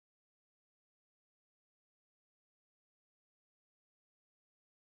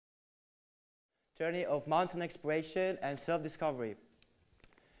journey of mountain exploration and self-discovery.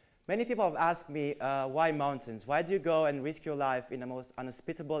 Many people have asked me, why mountains? Why do you go and risk your life in the most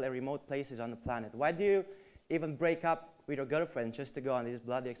inhospitable and remote places on the planet? Why do you even break up with your girlfriend just to go on these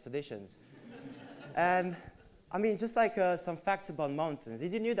bloody expeditions? And I mean, just like some facts about mountains.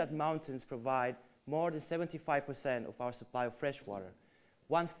 Did you know that mountains provide more than 75% of our supply of fresh water?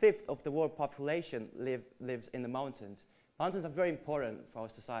 1/5 of the world population lives in the mountains. Mountains are very important for our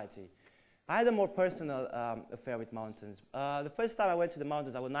society. I had a more personal affair with mountains. The first time I went to the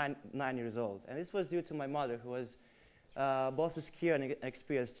mountains, I was nine years old. And this was due to my mother, who was both a skier and an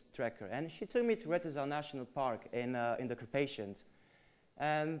experienced trekker. And she took me to Retezau National Park in the Carpathians.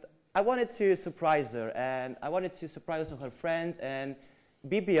 And I wanted to surprise her, and I wanted to surprise also her friends and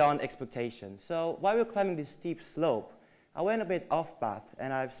be beyond expectations. So while we were climbing this steep slope, I went a bit off path,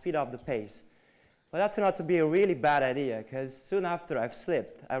 and I've speed up the pace. But that turned out to be a really bad idea, because soon after I've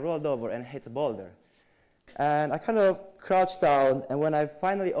slipped, I rolled over and hit a boulder. And I kind of crouched down, and when I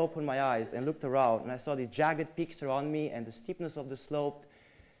finally opened my eyes and looked around, and I saw these jagged peaks around me and the steepness of the slope,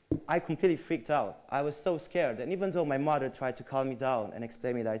 I completely freaked out. I was so scared, and even though my mother tried to calm me down and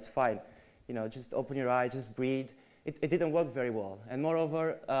explain me that it's fine, you know, just open your eyes, just breathe, it didn't work very well. And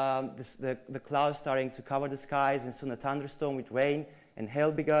moreover, the clouds starting to cover the skies, and soon a thunderstorm with rain and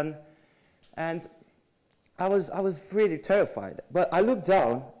hail began. And I was really terrified. But I looked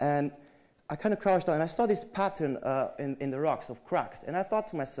down, and I kind of crouched down, and I saw this pattern in the rocks of cracks. And I thought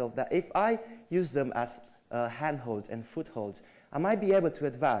to myself that if I use them as handholds and footholds, I might be able to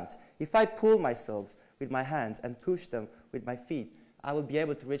advance. If I pull myself with my hands and push them with my feet, I will be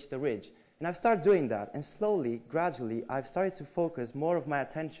able to reach the ridge. And I've started doing that, and slowly, gradually, I've started to focus more of my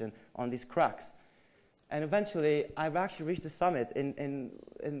attention on these cracks. And eventually, I've actually reached the summit in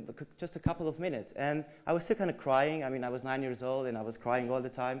just a couple of minutes. And I was still kind of crying. I mean, I was 9 years old, and I was crying all the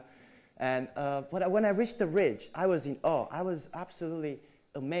time. And when I reached the ridge, I was in awe. I was absolutely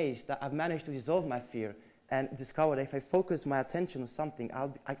amazed that I've managed to dissolve my fear and discover that if I focus my attention on something, I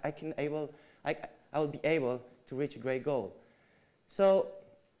will be able to reach a great goal. So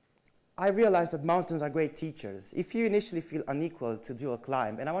I realized that mountains are great teachers. If you initially feel unequal to do a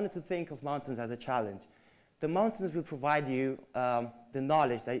climb, and I wanted to think of mountains as a challenge, the mountains will provide you the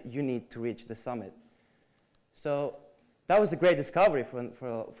knowledge that you need to reach the summit. So that was a great discovery for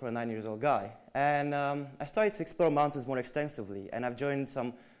a 9-year-old guy. And I started to explore mountains more extensively, and I've joined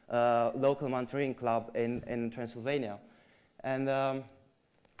some local mountaineering club in Transylvania. And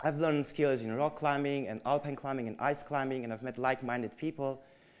I've learned skills in rock climbing and alpine climbing and ice climbing, and I've met like-minded people.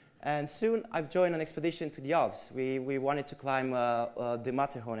 And soon I've joined an expedition to the Alps. We wanted to climb the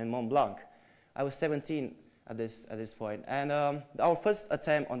Matterhorn in Mont Blanc. I was 17 at this point. And our first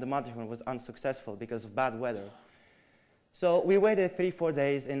attempt on the Matterhorn was unsuccessful because of bad weather. So we waited 3-4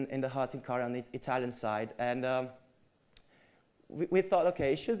 days in the hut in Car on the Italian side. And we thought,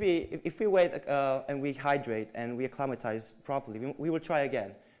 okay, it should be, if we wait and we hydrate and we acclimatize properly, we will try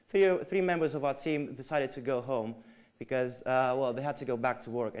again. Three members of our team decided to go home because, well, they had to go back to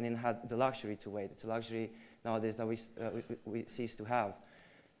work and didn't have the luxury to wait. It's a luxury nowadays that we cease to have.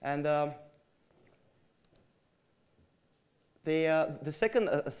 And the second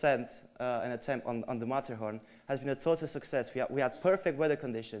ascent and attempt on the Matterhorn has been a total success. We had perfect weather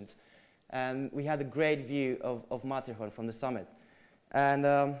conditions, and we had a great view of Matterhorn from the summit. And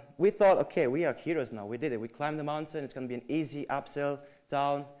we thought, okay, we are heroes now. We did it. We climbed the mountain. It's going to be an easy uphill,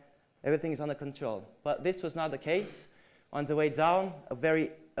 down. Everything is under control. But this was not the case. On the way down, a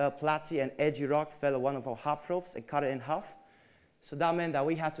very platy and edgy rock fell on one of our half ropes and cut it in half. So that meant that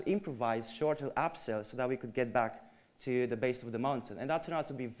we had to improvise shorter uphill so that we could get back to the base of the mountain. And that turned out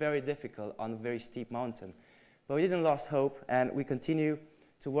to be very difficult on a very steep mountain. But we didn't lose hope, and we continue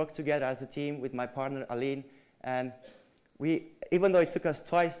to work together as a team with my partner, Aline. And even though it took us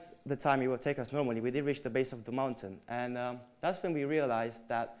twice the time it would take us normally, we did reach the base of the mountain. And that's when we realized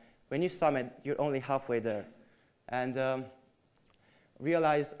that when you summit, you're only halfway there. And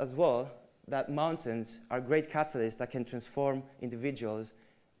realized as well that mountains are great catalysts that can transform individuals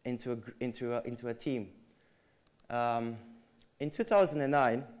into a team. In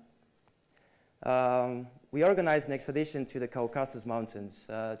 2009, we organized an expedition to the Caucasus Mountains,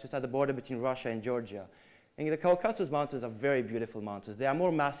 just at the border between Russia and Georgia. And the Caucasus Mountains are very beautiful mountains. They are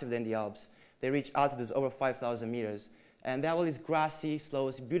more massive than the Alps. They reach altitudes over 5,000 meters. And they have all these grassy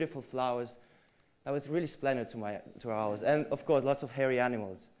slopes, beautiful flowers. That was really splendid to our eyes. And of course, lots of hairy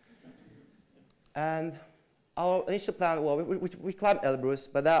animals. And our initial plan, well, we climbed Elbrus,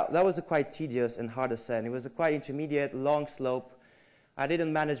 but that was a quite tedious and hard ascent. It was a quite intermediate, long slope. I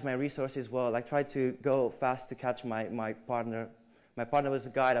didn't manage my resources well. I tried to go fast to catch my partner, My partner was a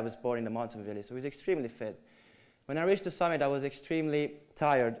guy that was born in the mountain village, so he was extremely fit. When I reached the summit, I was extremely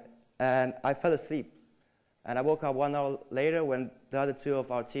tired, and I fell asleep. And I woke up 1 hour later when the other two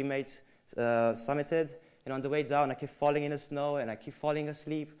of our teammates summited. And on the way down, I kept falling in the snow, and I kept falling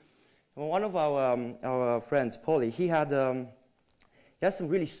asleep. And one of our friends, Paulie, he had some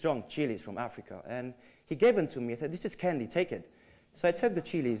really strong chilies from Africa. And he gave them to me. He said, "This is candy, take it." So I took the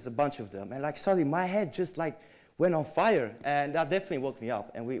chilies, a bunch of them. And like suddenly my head just like went on fire. And that definitely woke me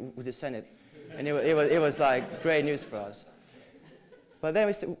up. And we descended. And it was like great news for us. But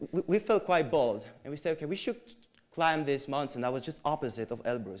then we felt quite bold. And we said, okay, we should climb this mountain that was just opposite of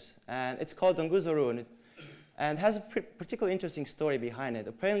Elbrus. And it's called Donguzorun. And has a particularly interesting story behind it.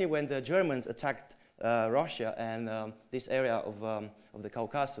 Apparently, when the Germans attacked Russia and this area of the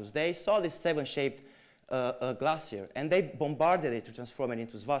Caucasus, they saw this seven-shaped glacier, and they bombarded it to transform it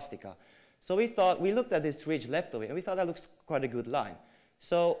into swastika. So we looked at this ridge left of it, and we thought that looks quite a good line.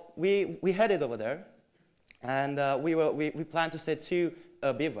 So we headed over there, and we planned to set two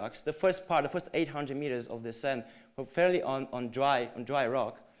bivouacs. The first 800 meters of descent were fairly on dry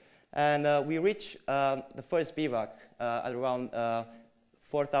rock. And we reached the first bivouac at around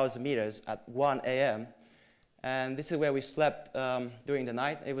 4,000 meters at 1 a.m. And this is where we slept during the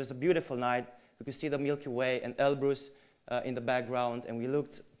night. It was a beautiful night. We could see the Milky Way and Elbrus in the background. And we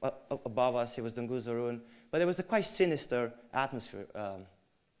looked up above us. It was Donguzorun. But there was a quite sinister atmosphere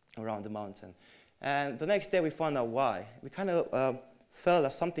around the mountain. And the next day we found out why. We kind of felt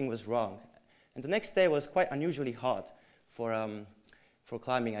that something was wrong. And the next day was quite unusually hot for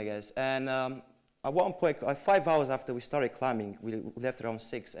climbing, I guess. And at one point, 5 hours after we started climbing, we left around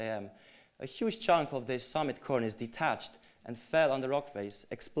 6 a.m., a huge chunk of this summit cornice detached and fell on the rock face,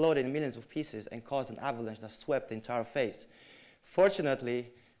 exploded in millions of pieces, and caused an avalanche that swept the entire face.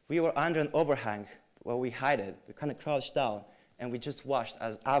 Fortunately, we were under an overhang where we hid it. We kind of crouched down, and we just watched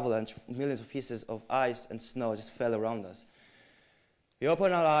as avalanche, millions of pieces of ice and snow just fell around us. We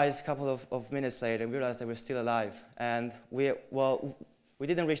opened our eyes a couple of minutes later and realized that we were still alive. And we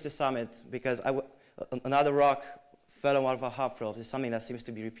didn't reach the summit because another rock fell on one of our half ropes. It's something that seems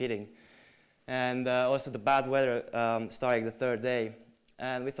to be repeating. And also the bad weather starting the third day.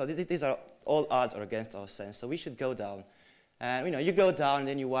 And we thought these are all odds are against our sense, so we should go down. And you go down and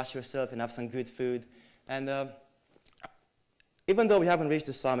then you wash yourself and have some good food. And even though we haven't reached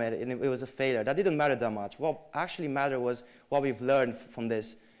the summit and it was a failure, that didn't matter that much. What actually mattered was what we've learned from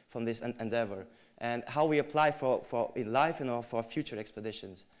this endeavor, and how we apply in life and for future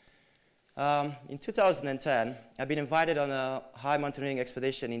expeditions. In 2010, I've been invited on a high mountaineering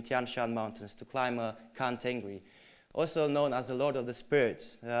expedition in Tian Shan Mountains to climb Khan Tengri, also known as the Lord of the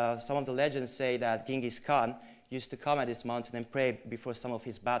Spirits. Some of the legends say that Genghis Khan used to come at this mountain and pray before some of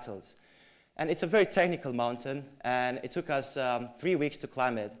his battles. And it's a very technical mountain, and it took us 3 weeks to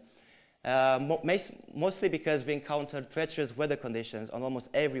climb it, mostly because we encountered treacherous weather conditions on almost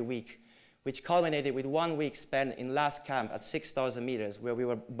every week, which culminated with 1 week spent in last camp at 6,000 meters, where we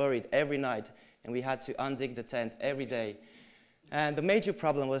were buried every night, and we had to undig the tent every day. And the major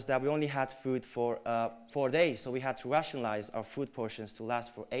problem was that we only had food for 4 days, so we had to rationalize our food portions to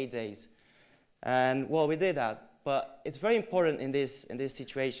last for 8 days. And, well, we did that. But it's very important in these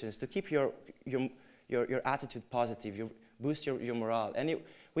situations to keep your attitude positive, boost your morale. And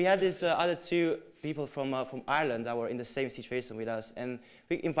we had these other two people from Ireland that were in the same situation with us, and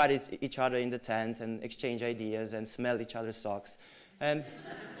we invited each other in the tent and exchanged ideas and smelled each other's socks. And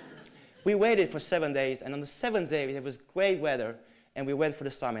we waited for 7 days, and on the 7th day it was great weather, and we went for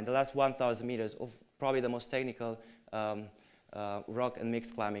the summit, the last 1,000 meters of probably the most technical rock and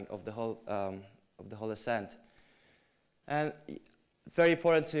mixed climbing of the whole ascent. And very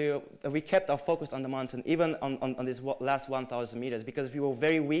important we kept our focus on the mountain, even on this last 1,000 meters, because we were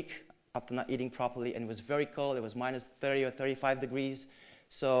very weak after not eating properly, and it was very cold. It was minus 30 or 35 degrees.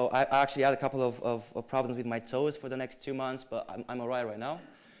 So I actually had a couple of problems with my toes for the next 2 months, but I'm all right now.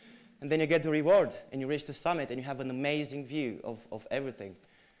 And then you get the reward, and you reach the summit, and you have an amazing view of everything.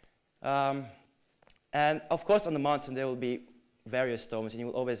 And of course, on the mountain, there will be various storms, and you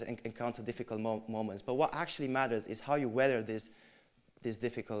will always encounter difficult moments. But what actually matters is how you weather these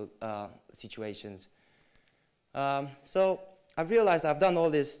difficult situations. So I've realized I've done all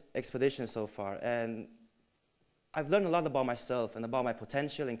these expeditions so far, and I've learned a lot about myself and about my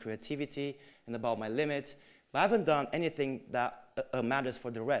potential and creativity and about my limits. But I haven't done anything that matters for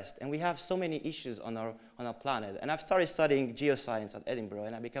the rest. And we have so many issues on our planet. And I've started studying geoscience at Edinburgh,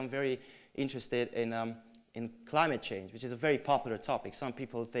 and I've become very interested in climate change, which is a very popular topic. Some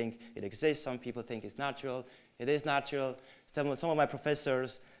people think it exists, some people think it's natural. It is natural. Some of my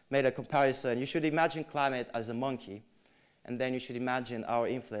professors made a comparison. You should imagine climate as a monkey, and then you should imagine our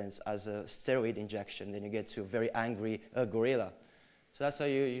influence as a steroid injection, then you get to a very angry gorilla. So that's how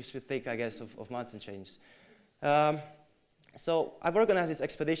you should think, I guess, of mountain change. So I've organized this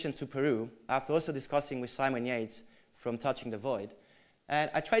expedition to Peru after also discussing with Simon Yates from Touching the Void. And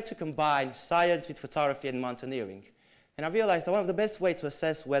I tried to combine science with photography and mountaineering. And I realized that one of the best ways to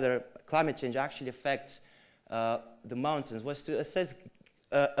assess whether climate change actually affects the mountains was to assess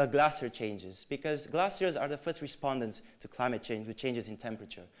glacier changes, because glaciers are the first respondents to climate change with changes in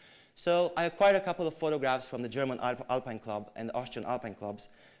temperature. So I acquired a couple of photographs from the German Alpine Club and the Austrian Alpine Clubs,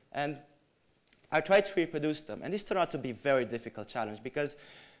 and I tried to reproduce them. And this turned out to be a very difficult challenge, because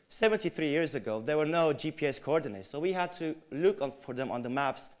 73 years ago, there were no GPS coordinates. So we had to look for them on the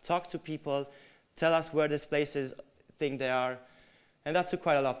maps, talk to people, tell us where these places think they are, and that took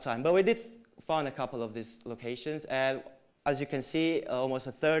quite a lot of time. But we did find a couple of these locations, and as you can see, almost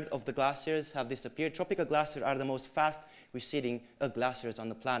a third of the glaciers have disappeared. Tropical glaciers are the most fast receding glaciers on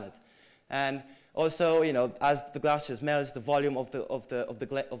the planet. And also, you know, as the glaciers melt, the volume of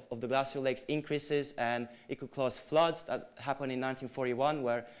the glacial lakes increases, and it could cause floods. That happened in 1941,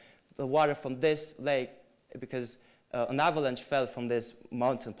 where the water from this lake, because an avalanche fell from this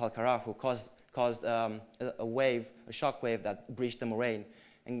mountain, Palcarahu, caused a wave, a shock wave that breached the moraine.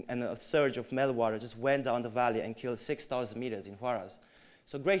 And a surge of meltwater just went down the valley and killed 6,000 meters in Huaraz.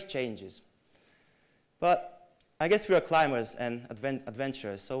 So great changes. But I guess we are climbers and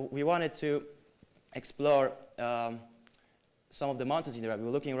adventurers, so we wanted to explore some of the mountains in Iraq. We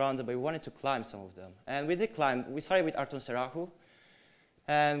were looking around them, but we wanted to climb some of them. And we did climb. We started with Arton Sergiu,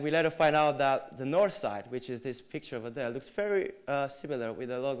 and we later find out that the north side, which is this picture over there, looks very similar with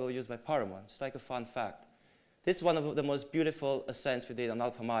the logo used by Paramount. It's like a fun fact. This is one of the most beautiful ascents we did on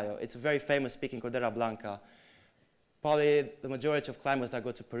Alpamayo. It's a very famous peak in Cordillera Blanca. Probably the majority of climbers that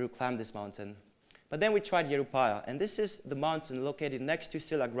go to Peru climb this mountain. But then we tried Yerupaya, and this is the mountain located next to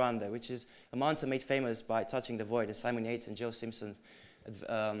Silla Grande, which is a mountain made famous by Touching the Void, and Simon Yates and Joe Simpson's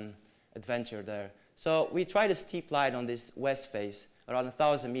adventure there. So we tried a steep line on this west face, around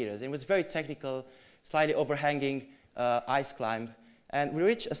 1,000 meters. It was very technical, slightly overhanging ice climb. And we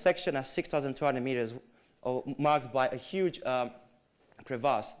reached a section at 6,200 meters, marked by a huge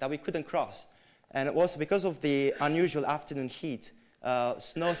crevasse that we couldn't cross. And also because of the unusual afternoon heat,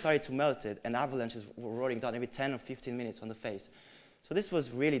 snow started to melt it, and avalanches were rolling down every 10 or 15 minutes on the face. So this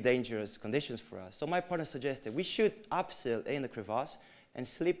was really dangerous conditions for us. So my partner suggested we should upsail in the crevasse and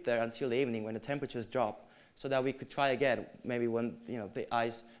sleep there until the evening when the temperatures drop, so that we could try again, maybe when the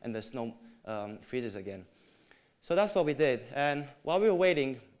ice and the snow freezes again. So that's what we did. And while we were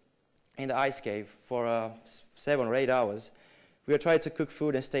waiting in the ice cave for 7 or 8 hours, we were trying to cook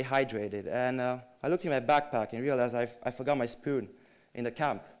food and stay hydrated. And I looked in my backpack and realized I forgot my spoon in the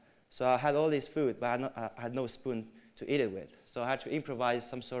camp. So I had all this food, but I had no spoon to eat it with. So I had to improvise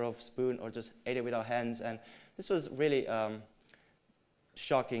some sort of spoon or just ate it with our hands. And this was really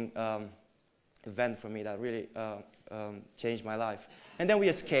shocking event for me that really changed my life. And then we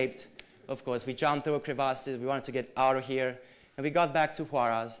escaped, of course. We jumped over crevasses. We wanted to get out of here. And we got back to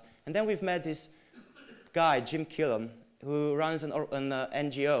Huaraz. And then we've met this guy, Jim Killam, who runs an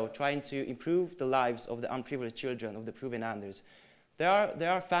NGO trying to improve the lives of the unprivileged children of the Peruvian Andes.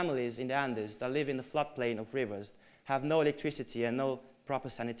 There are families in the Andes that live in the floodplain of rivers, have no electricity and no proper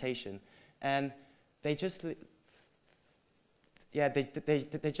sanitation. And they just,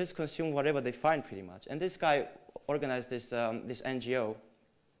 they just consume whatever they find, pretty much. And this guy organized this NGO,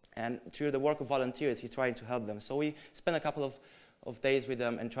 and through the work of volunteers, he's trying to help them. So we spent a couple of days with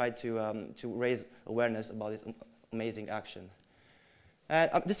them and tried to raise awareness about this amazing action. And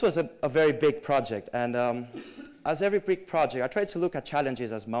this was a very big project, and as every big project, I tried to look at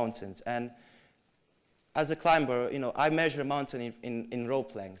challenges as mountains. And as a climber, I measure a mountain in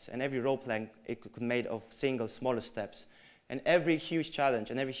rope lengths, and every rope length it could be made of single, smaller steps. And every huge challenge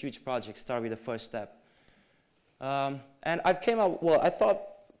and every huge project starts with the first step. And I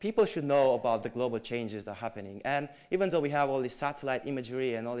thought people should know about the global changes that are happening. And even though we have all this satellite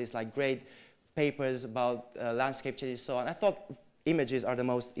imagery and all these great papers about landscape changes and so on, I thought images are the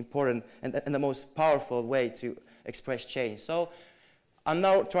most important and the most powerful way to express change. So I'm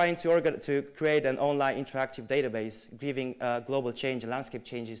now trying to create an online interactive database giving global change and landscape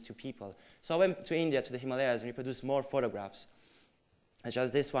changes to people. So I went to India, to the Himalayas, and reproduced more photographs, such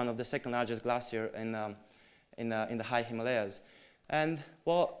as this one of the second largest glacier in the high Himalayas. And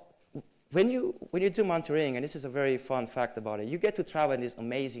well, when you do mountaineering, and this is a very fun fact about it, you get to travel in these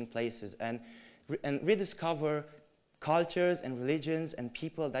amazing places and rediscover cultures and religions and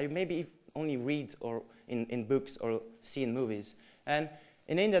people that you maybe only read or in books or see in movies. And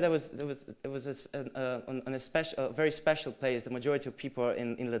in India, there was a very special place. The majority of people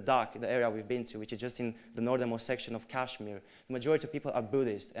in Ladakh, the area we've been to, which is just in the northernmost section of Kashmir, the majority of people are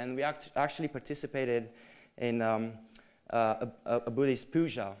Buddhist. And we actually participated in a Buddhist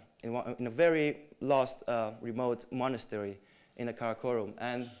puja in a very lost, remote monastery in a Karakorum.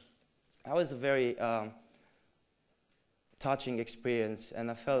 And that was a very touching experience, and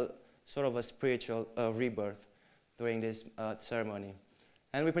I felt sort of a spiritual rebirth during this ceremony.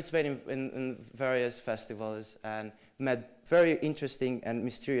 And we participated in various festivals and met very interesting and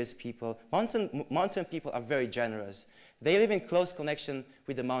mysterious people. Mountain people are very generous. They live in close connection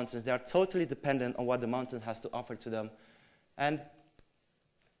with the mountains. They are totally dependent on what the mountain has to offer to them. And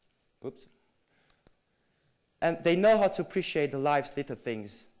they know how to appreciate the life's little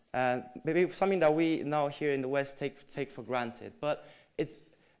things. And maybe something that we now here in the West take for granted. But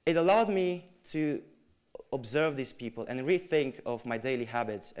it allowed me to observe these people and rethink of my daily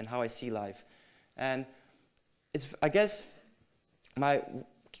habits and how I see life. And I guess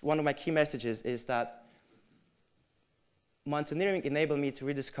one of my key messages is that mountaineering enabled me to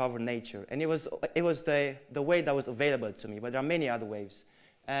rediscover nature. And it was the way that was available to me, but there are many other ways.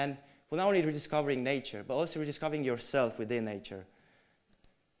 And we're not only rediscovering nature, but also rediscovering yourself within nature.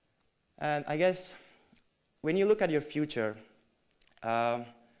 And I guess when you look at your future,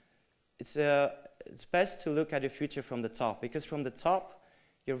 it's best to look at your future from the top, because from the top,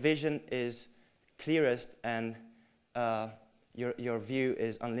 your vision is clearest and your view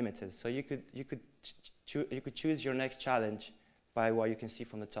is unlimited. So you could choose your next challenge by what you can see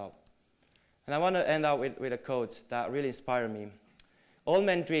from the top. And I want to end out with a quote that really inspired me. All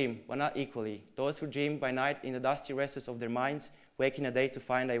men dream, but not equally. Those who dream by night in the dusty recesses of their minds, wake in a day to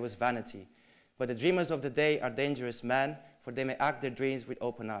find that it was vanity. But the dreamers of the day are dangerous men, for they may act their dreams with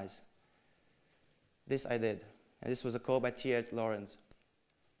open eyes. This I did. And this was a quote by T.H. Lawrence.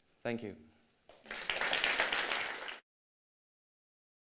 Thank you.